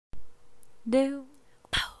Do.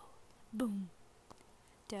 Pow. Boom.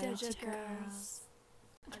 Doja Girls.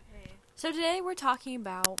 Okay. So today we're talking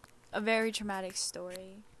about a very traumatic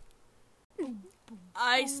story.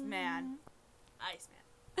 Iceman.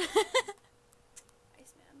 Iceman.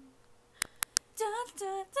 Dun,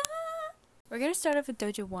 dun, dun. We're gonna start off with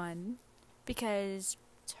Doja 1 because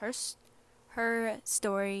it's her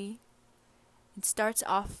story. It starts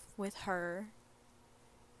off with her,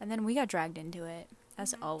 and then we got dragged into it,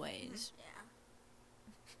 as always. Yeah.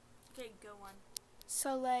 Okay, go on.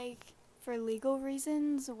 So, like, for legal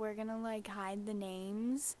reasons, we're gonna, like, hide the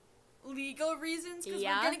names. Legal reasons? Because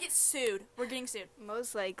Yeah. we're gonna get sued. We're getting sued.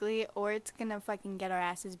 Most likely, or it's gonna fucking get our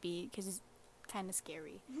asses beat, because it's kind of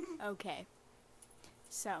scary. Okay.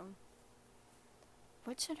 So,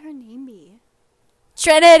 what should her name be?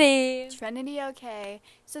 Trinity! Trinity, okay.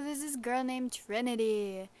 So there's this girl named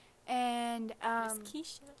Trinity, and,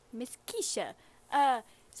 Keisha. Miss Keisha.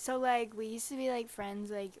 So, like, we used to be, like, friends,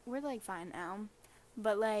 like, we're, like, fine now,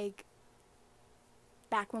 but, like,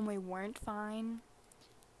 back when we weren't fine,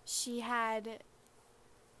 she had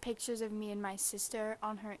pictures of me and my sister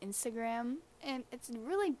on her Instagram, and it's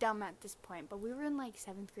really dumb at this point, but we were in, like,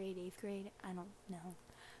 7th grade, 8th grade, I don't know,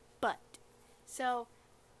 but, so,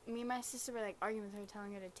 me and my sister were, like, arguing with her,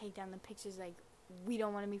 telling her to take down the pictures, like, we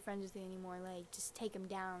don't want to be friends with you anymore, like, just take them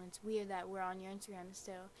down, it's weird that we're on your Instagram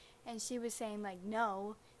still, and she was saying, like,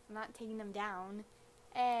 no, I'm not taking them down,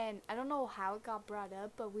 and I don't know how it got brought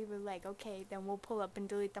up, but we were like, okay, then we'll pull up and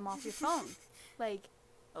delete them off your phone, like,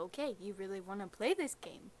 okay, you really want to play this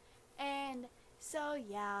game, and so,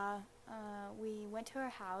 yeah, we went to her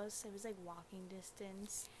house, it was, like, walking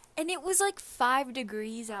distance. And it was like 5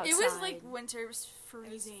 degrees outside. It was like winter. It was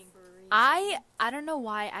freezing. I don't know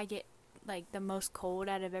why I get like the most cold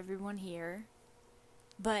out of everyone here,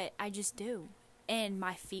 but I just do. And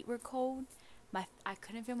my feet were cold. I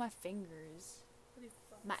couldn't feel my fingers.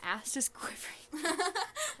 My ass was quivering.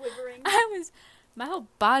 Quivering. My whole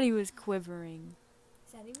body was quivering.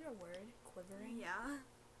 Is that even a word? Quivering? Yeah.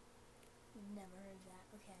 Never heard that.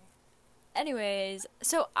 Okay. Anyways,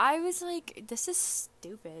 so I was like, this is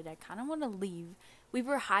stupid. I kind of want to leave. We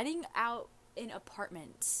were hiding out in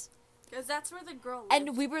apartments. Because that's where the girl lives.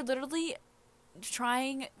 And we were literally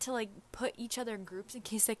trying to like put each other in groups in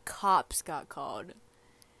case the cops got called.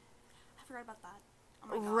 I forgot about that. Oh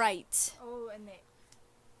my God. Right. Oh,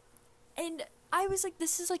 And I was like,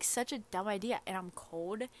 this is like such a dumb idea. And I'm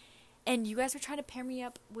cold. And you guys were trying to pair me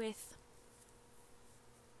up with,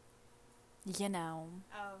 you know,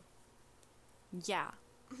 Oh. yeah.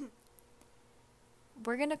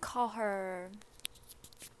 We're gonna call her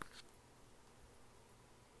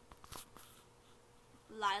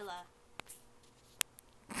Lila.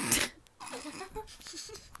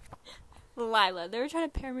 Lila. They were trying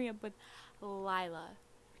to pair me up with Lila.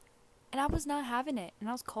 And I was not having it. And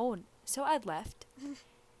I was cold. So I left.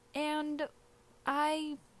 And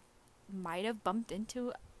I might have bumped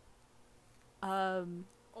into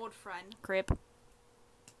Old friend. Crip.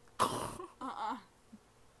 Uh-uh.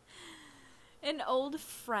 An old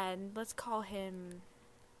friend. Let's call him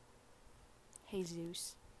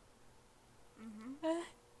Jesus.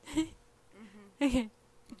 Mm-hmm. Okay.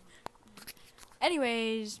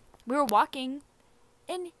 Anyways, we were walking,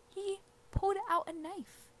 and he pulled out a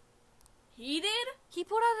knife. He did? He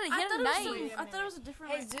pulled out a, he had a knife. Wait a I thought it was a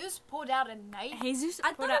different. Jesus pulled out a knife. Jesus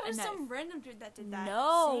I pulled thought out it was a knife. some random dude that did that.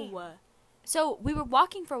 No. Same. So we were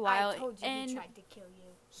walking for a while, I told you and he tried to kill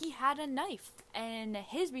you. he had a knife, and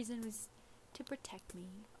his reason was to protect me,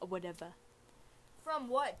 or whatever. From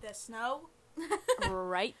what? The snow?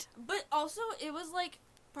 Right? But also, it was like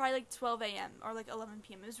probably like 12 a.m. or like 11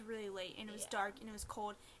 p.m. It was really late, and it was Yeah. dark, and it was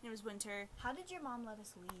cold, and it was winter. How did your mom let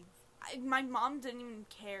us leave? My mom didn't even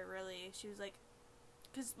care, really. She was like,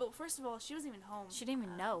 well, first of all, she wasn't even home. She didn't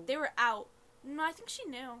even know. They were out. No, I think she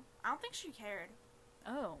knew. I don't think she cared.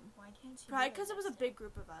 Oh. Why can't she? Probably because it was a big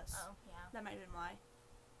group of us. Oh, yeah. That might have been why.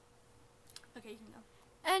 Okay, you can go.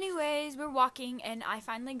 Anyways, we're walking, and I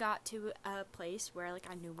finally got to a place where, like,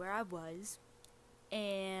 I knew where I was,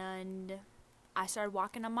 and I started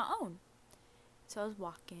walking on my own. So I was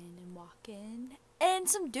walking, and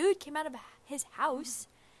some dude came out of his house,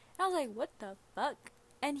 and I was like, what the fuck?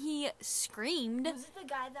 And he screamed. Was it the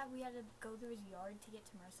guy that we had to go through his yard to get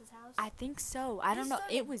to Marissa's house? I think so. I don't know.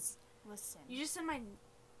 started- It was... Listen. You just said my...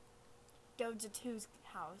 Doja 2's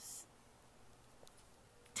house.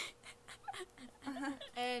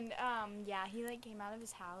 And, yeah, he, like, came out of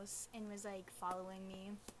his house and was, like, following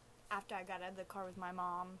me after I got out of the car with my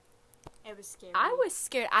mom. It was scary. I was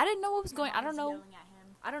scared. I didn't know what was going... My I don't mom was know... yelling at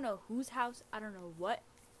him. I don't know whose house. I don't know what.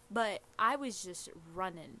 But I was just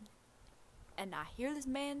running. and I hear this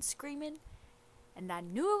man screaming, and I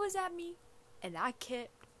knew it was at me, and I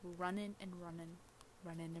kept running and running.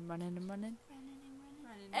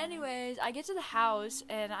 Anyways, I get to the house,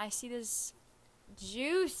 and I see this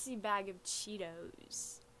juicy bag of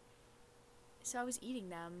Cheetos. So I was eating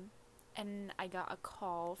them, and I got a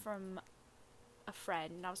call from a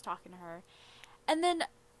friend, and I was talking to her. And then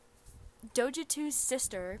Doja 2's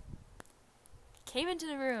sister came into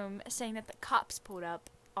the room saying that the cops pulled up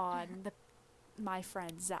on my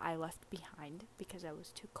friends that I left behind because I was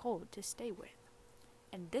too cold to stay with.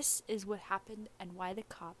 And this is what happened and why the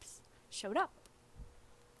cops showed up.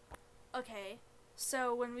 Okay,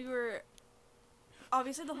 so when we were,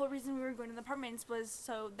 obviously the whole reason we were going to the apartments was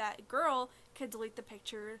so that girl could delete the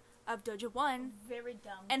picture of Doja 1 Very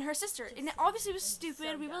dumb. and her sister. Just And it so obviously was dumb.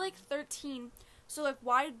 stupid. So We were dumb. like 13. So like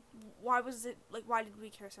why was it like why did we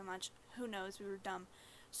care so much? Who knows? We were dumb.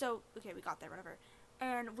 So okay, we got there, whatever.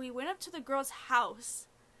 And we went up to the girl's house.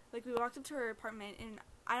 Like we walked up to her apartment, and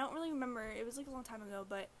I don't really remember. It was like a long time ago,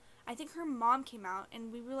 but I think her mom came out,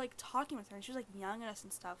 and we were like talking with her, and she was like yelling at us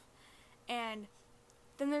and stuff. And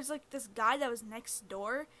then there's like this guy that was next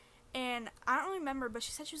door, and I don't remember, but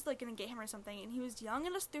she said she was like gonna get him or something, and he was yelling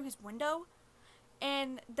at us through his window.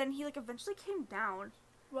 And then he like eventually came down.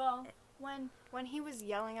 Well, when he was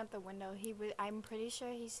yelling at the window, I'm pretty sure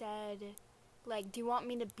he said, like, "Do you want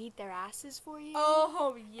me to beat their asses for you?"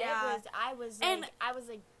 Oh yeah. I was And- like,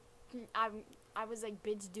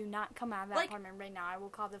 bitch, do not come out of that Like- apartment right now. I will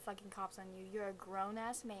call the fucking cops on you. You're a grown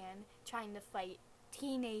ass man trying to fight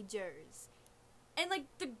teenagers. And like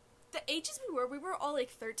the ages we were all like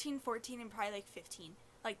 13, 14, and probably like 15.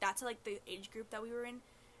 Like that's like the age group that we were in.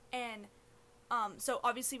 And so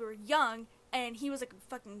obviously we were young, and he was like a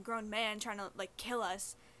fucking grown man trying to like kill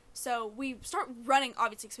us. So we start running,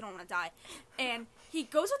 obviously, because we don't want to die. And he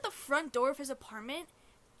goes out the front door of his apartment,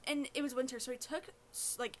 and it was winter, so he took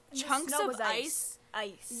like And the chunks snow of was ice.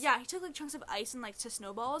 Ice. Yeah, he took like chunks of ice and like to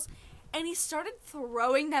snowballs, and he started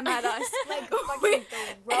throwing them at us. Like We- fucking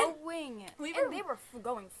throwing. We And were- they were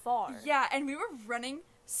going far. Yeah, and we were running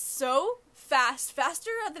so fast,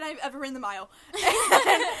 faster than I've ever run the mile.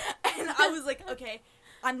 And I was like, okay,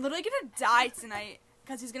 I'm literally gonna die tonight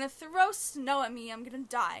because he's gonna throw snow at me. I'm gonna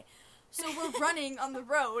die. So we're running on the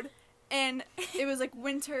road, and it was like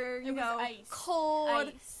winter, you It was know, ice. cold.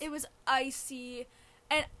 Ice. It was icy,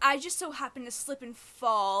 and I just so happened to slip and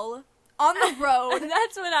fall on the road.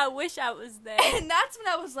 That's when I wish I was there. And that's when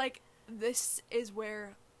I was like, this is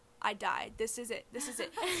where I died. This is it. This is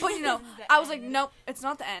it. But, you know, The I was like, end. nope, it's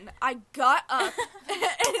not the end. I got up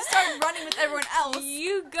and started running with everyone else.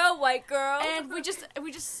 You go, white girl. And and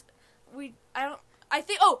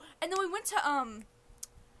then we went to,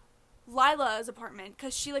 Lila's apartment,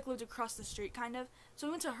 because she, like, lived across the street, kind of. So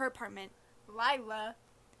we went to her apartment. Lila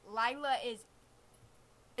is,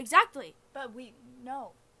 Exactly. but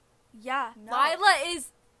no. Yeah. No. Lila is.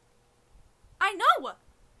 I know!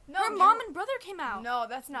 No, her mom and brother came out. No,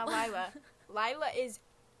 that's not Lila. Lila is.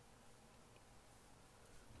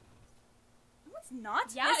 No, it's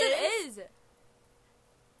not. Yeah, Yes, it it is.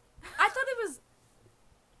 I thought it was...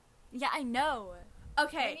 Yeah, I know.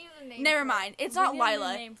 Okay. We need a name Never for it. mind. It's We not need a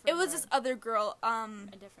Lila. name for It was her. this other girl. A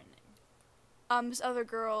different name. This other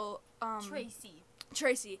girl. Tracy.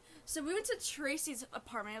 Tracy. So we went to Tracy's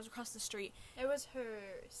apartment. It was across the street. It was her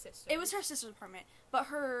sister. It was her sister's apartment, but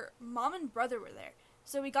her mom and brother were there.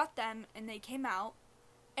 So we got them, and they came out,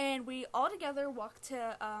 and we all together walked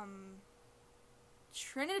to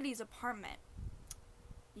Trinity's apartment.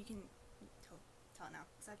 You can tell it now,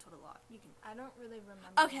 because I've told a lot. You can. I don't really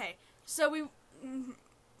remember. Okay, so we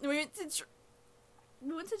went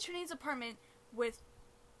to Trinity's apartment with.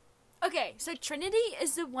 Okay, so Trinity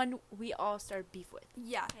is the one we all started beef with.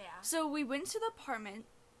 Yeah. Yeah. So we went to the apartment.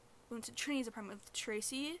 We went to Trinity's apartment with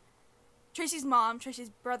Tracy's mom, Tracy's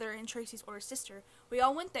brother, and Tracy's older sister. We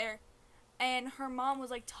all went there, and her mom was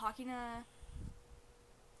like talking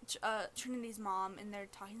to Trinity's mom, and they're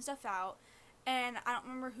talking stuff out. And I don't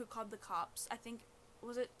remember who called the cops. I think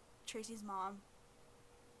was it Tracy's mom,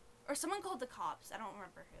 or someone called the cops. I don't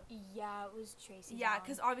remember who. Yeah, it was Tracy. Yeah,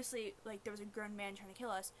 because obviously like there was a grown man trying to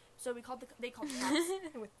kill us, so they called the cops.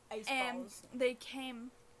 with ice And balls. they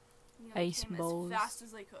came, Ice came balls. as fast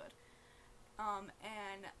as they could.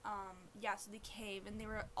 Yeah, so they came, and we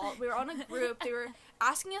were on a group. They were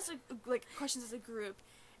asking us like questions as a group,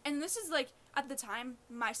 and this is like at the time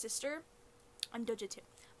my sister, I'm Doja 2.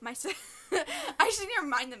 I should need to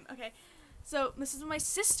remind them. Okay, so this is when my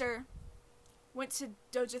sister went to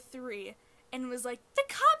Doja 3 and was like, the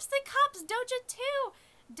cops, Doja 2,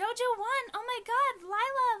 Doja 1, oh my god,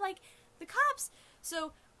 Lila, like, the cops.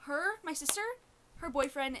 So my sister, her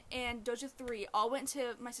boyfriend, and Doja 3 all went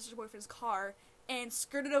to my sister's boyfriend's car and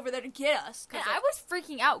skirted over there to get us. And I was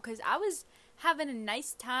freaking out because I was having a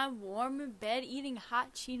nice time, warm in bed, eating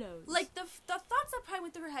hot Cheetos. Like, the thoughts that probably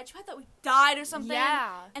went through her head, she probably thought we died or something.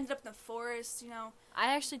 Yeah. Ended up in the forest, you know.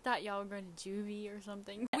 I actually thought y'all were going to juvie or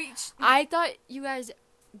something. We I thought you guys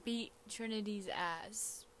beat Trinity's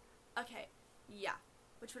ass. Okay, yeah,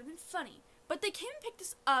 which would have been funny. But they came and picked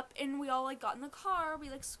us up, and we all, like, got in the car. We,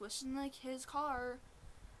 like, swished in, like, his car.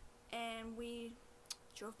 And we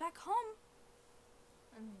drove back home.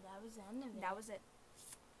 And that was the end of it. That was it.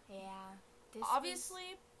 Yeah. This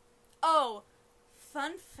Obviously. Oh,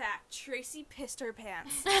 fun fact. Tracy pissed her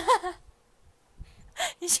pants.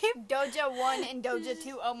 Doja 1 and Doja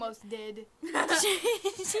 2 almost did.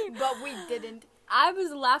 But we didn't. I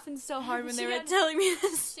was laughing so hard when they were telling me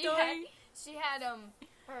this She story. she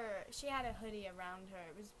had a hoodie around her.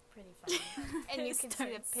 It was pretty funny. And you could see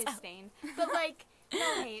the Pissed piss herself. stain. But like,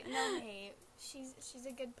 no hate. She's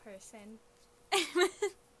a good person.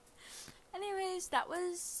 Anyways, that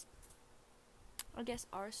was, I guess,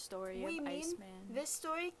 our story of Iceman. This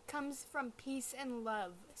story comes from Peace and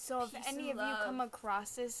Love. So if Peace any and of you love. come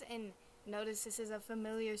across this and notice this is a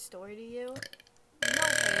familiar story to you, no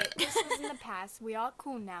hate. This was in the past. We all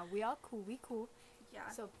cool now. We cool. Yeah.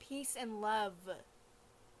 So peace and love.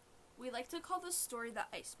 We like to call this story the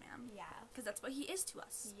Iceman. Yeah. Because that's what he is to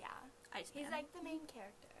us. Yeah. Iceman. He's like the main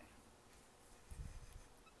character.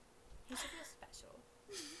 He should feel special.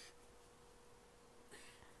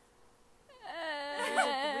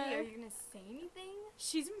 Are you gonna say anything?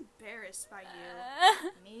 She's embarrassed by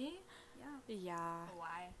you. Me? Yeah. Yeah.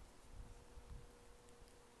 Why?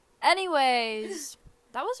 Anyways,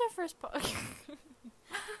 that was our first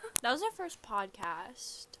that was our first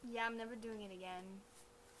podcast. Yeah, I'm never doing it again.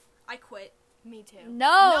 I quit. Me too.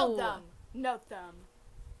 No. No thumb.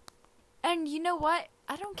 And you know what?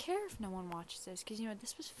 I don't care if no one watches this because, you know,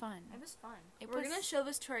 this was fun. It was fun. We're going to show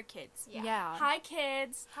this to our kids. Yeah. Hi,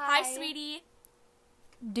 kids. Hi. Hi, sweetie.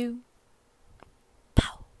 Do.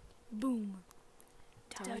 Pow. Boom.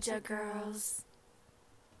 Doja girls.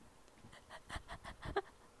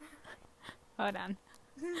 Hold on.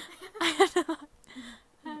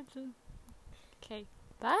 Okay.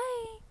 Bye.